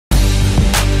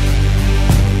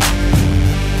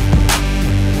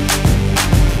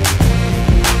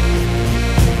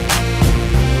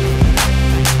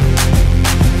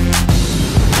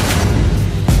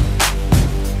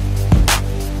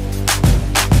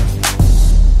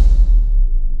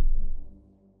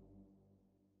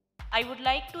I would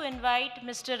like to invite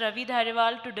Mr. Ravi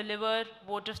Dhariwal to deliver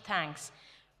vote of thanks.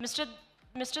 Mr.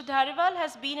 Mr. Dhariwal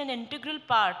has been an integral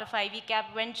part of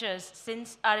IvyCap Ventures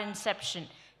since our inception.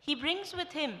 He brings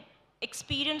with him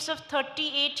experience of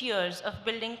 38 years of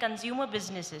building consumer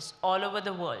businesses all over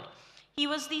the world. He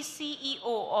was the CEO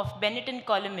of Bennett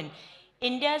Coleman,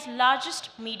 India's largest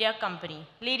media company.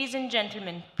 Ladies and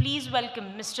gentlemen, please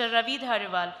welcome Mr. Ravi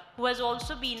Dhariwal, who has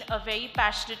also been a very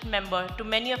passionate member to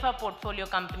many of our portfolio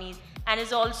companies and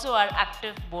is also our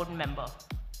active board member.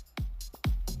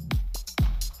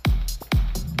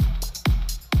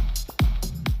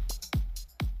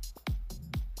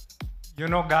 You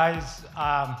know, guys,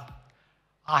 I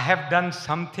have done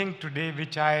something today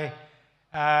which I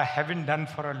haven't done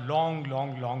for a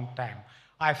long time.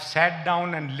 I've sat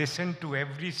down and listened to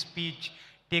every speech,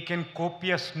 taken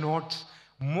copious notes,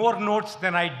 more notes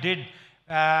than I did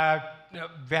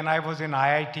when I was in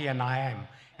IIT and IIM.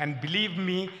 And believe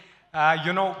me,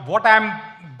 you know, what I'm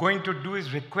going to do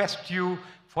is request you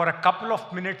for a couple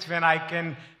of minutes when I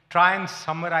can try and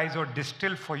summarize or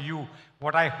distill for you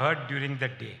what I heard during the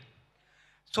day.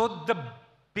 So the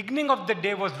beginning of the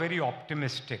day was very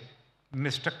optimistic.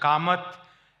 Mr. Kamath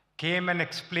came and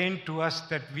explained to us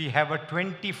that we have a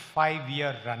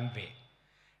 25-year runway,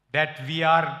 that we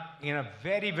are in a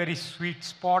very sweet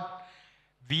spot.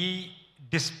 We,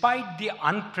 despite the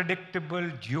unpredictable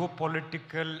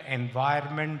geopolitical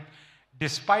environment,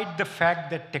 despite the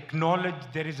fact that technology,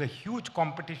 there is a huge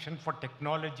competition for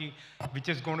technology which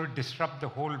is going to disrupt the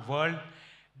whole world,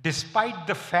 despite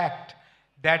the fact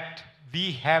that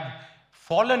we have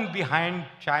fallen behind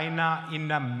China in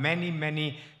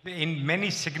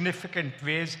many significant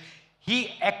ways,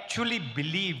 he actually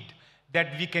believed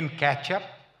that we can catch up.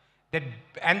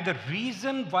 And the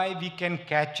reason why we can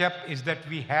catch up is that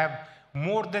we have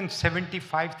more than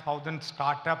 75,000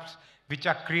 startups which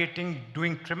are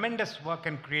doing tremendous work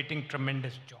and creating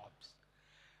tremendous jobs.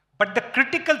 But the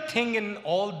critical thing in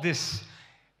all this,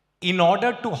 in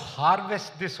order to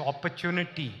harvest this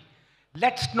opportunity,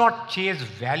 let's not chase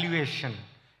valuation.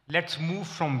 Let's move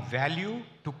from value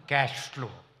to cash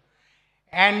flow.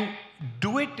 And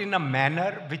do it in a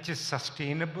manner which is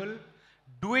sustainable,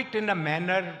 do it in a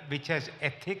manner which has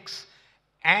ethics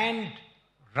and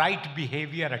right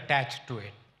behavior attached to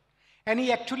it. And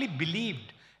he actually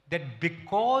believed that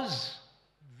because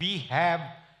we have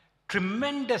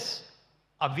tremendous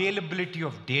availability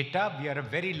of data, we are a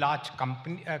very large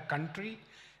country,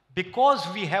 because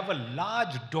we have a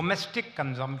large domestic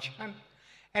consumption,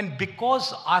 and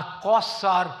because our costs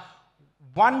are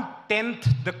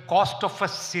 1/10 the cost of a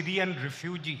Syrian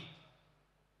refugee.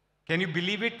 Can you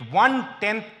believe it?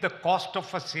 1/10 the cost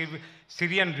of a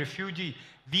Syrian refugee.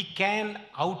 We can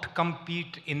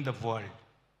outcompete in the world.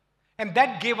 And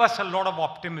that gave us a lot of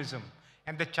optimism.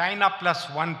 And the China plus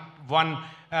one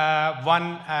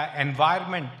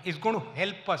environment is going to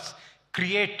help us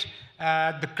create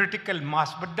the critical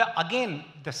mass. But again,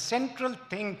 the central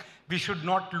thing we should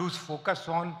not lose focus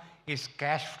on is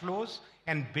cash flows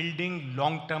and building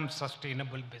long-term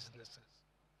sustainable businesses.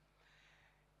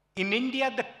 In India,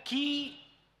 the key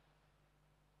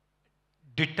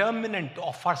determinant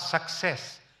of our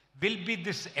success will be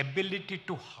this ability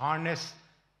to harness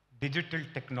digital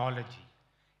technology.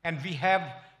 And we have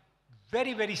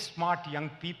very smart young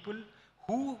people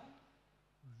who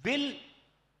will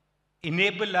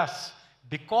enable us,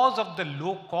 because of the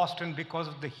low cost and because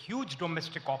of the huge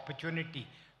domestic opportunity,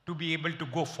 to be able to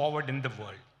go forward in the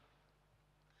world.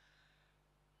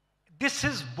 This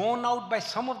is borne out by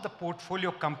some of the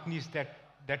portfolio companies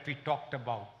that we talked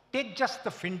about. Take just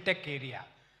the fintech area.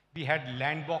 We had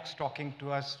Landbox talking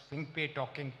to us, FinPay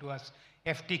talking to us,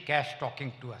 FT Cash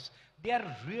talking to us. They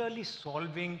are really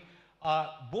solving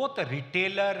both a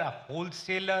retailer, a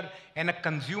wholesaler, and a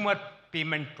consumer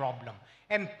payment problem.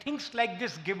 And things like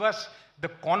this give us the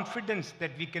confidence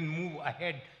that we can move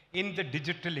ahead in the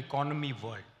digital economy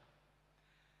world.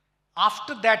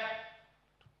 After that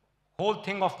whole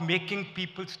thing of making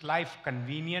people's life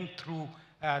convenient through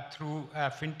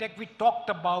fintech, we talked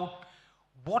about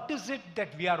what is it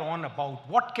that we are on about,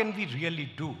 what can we really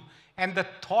do? And the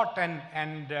thought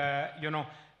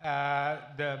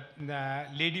the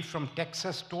lady from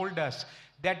Texas told us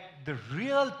that the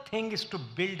real thing is to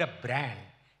build a brand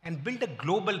and build a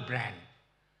global brand.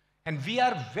 And we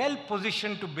are well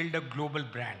positioned to build a global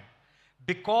brand,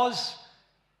 because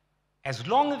as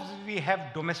long as we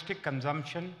have domestic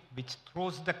consumption, which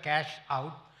throws the cash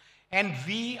out, and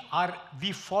we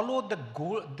follow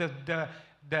the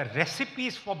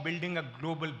recipes for building a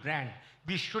global brand,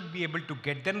 we should be able to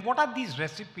get. Then what are these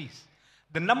recipes?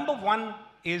 The number one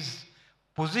is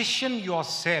position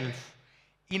yourself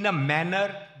in a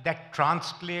manner that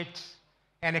translates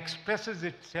and expresses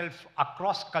itself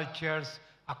across cultures,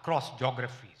 across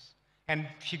geographies. And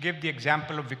she gave the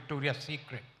example of Victoria's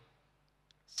Secret.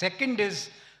 Second is,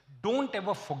 don't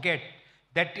ever forget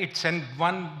that it's, and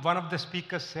one of the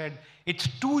speakers said, it's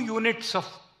 2 units of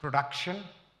production,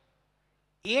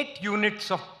 8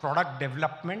 units of product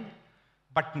development,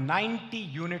 but 90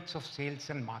 units of sales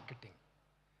and marketing.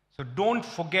 So don't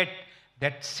forget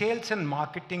that sales and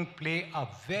marketing play a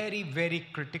very, very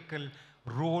critical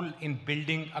role in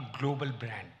building a global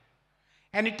brand.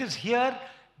 And it is here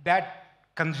that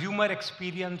consumer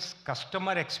experience,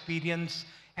 customer experience,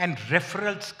 and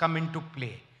referrals come into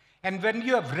play. And when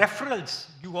you have referrals,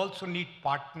 you also need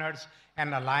partners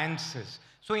and alliances.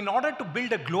 So in order to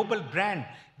build a global brand,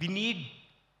 we need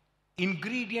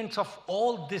ingredients of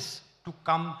all this to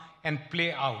come and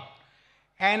play out.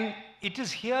 And it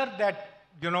is here that,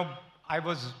 I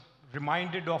was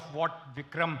reminded of what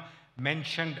Vikram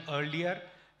mentioned earlier.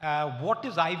 What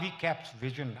is IvyCap's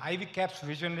vision? IvyCap's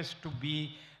vision is to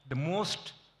be the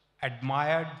most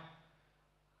admired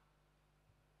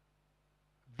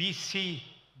VC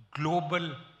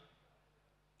global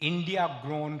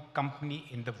India-grown company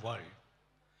in the world.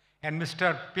 And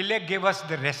Mr. Pillai gave us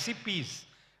the recipes,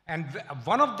 and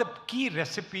one of the key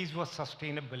recipes was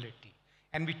sustainability.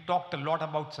 And we talked a lot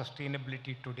about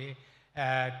sustainability today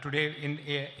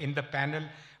in the panel.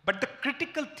 But the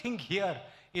critical thing here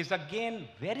is, again,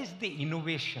 where is the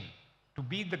innovation? To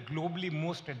be the globally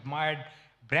most admired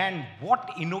brand, what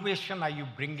innovation are you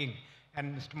bringing?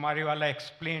 And Mr. Mariwala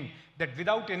explained that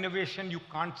without innovation, you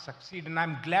can't succeed. And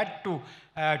I'm glad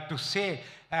to say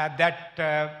that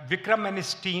Vikram and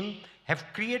his team have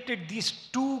created these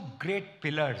 2 great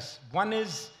pillars. One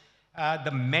is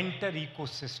the mentor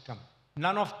ecosystem.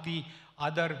 None of the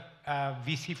other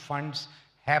VC funds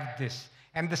have this.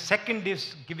 And the second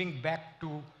is giving back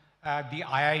to the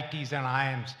IITs and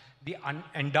IIMs, the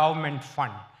endowment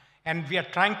fund. And we are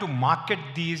trying to market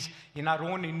these in our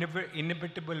own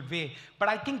inimitable way. But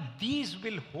I think these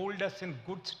will hold us in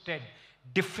good stead,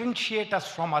 differentiate us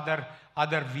from other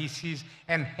VCs,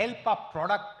 and help our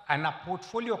product and our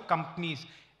portfolio companies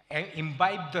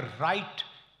imbibe the right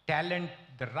talent,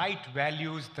 the right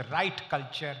values, the right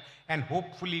culture, and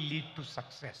hopefully lead to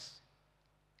success.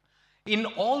 In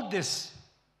all this,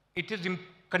 it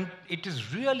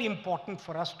is really important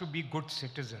for us to be good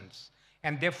citizens.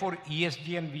 And therefore,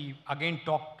 ESG, and we again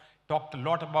talked a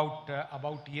lot about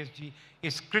ESG,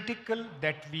 is critical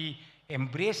that we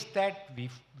embrace that,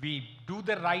 we do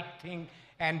the right thing,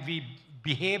 and we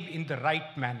behave in the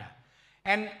right manner.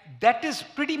 And that is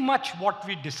pretty much what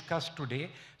we discussed today.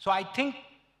 So I think,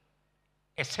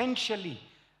 essentially,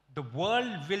 the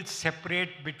world will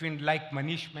separate between, like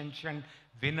Manish mentioned,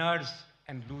 winners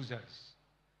and losers.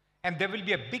 And there will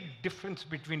be a big difference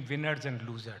between winners and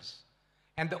losers.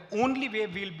 And the only way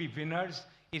we'll be winners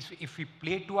is if we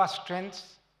play to our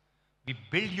strengths, we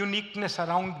build uniqueness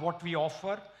around what we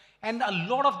offer, and a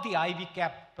lot of the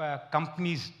IvyCap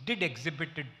companies did exhibit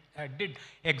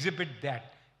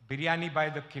that. Biryani by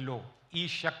the Kilo,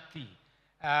 E-Shakti,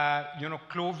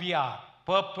 Clovia,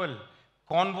 Purple,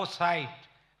 Convosite.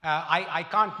 I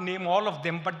can't name all of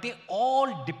them, but they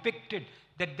all depicted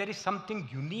that there is something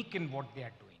unique in what they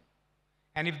are doing.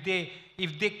 And if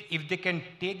they can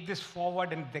take this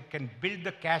forward and they can build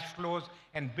the cash flows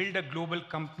and build a global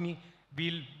company,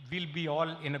 we'll be all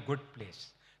in a good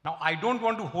place. Now, I don't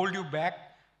want to hold you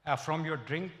back from your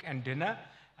drink and dinner,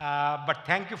 but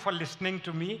thank you for listening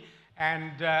to me.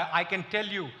 And I can tell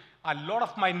you, a lot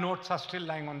of my notes are still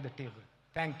lying on the table.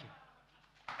 Thank you.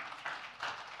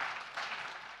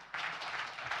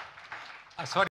 Sorry.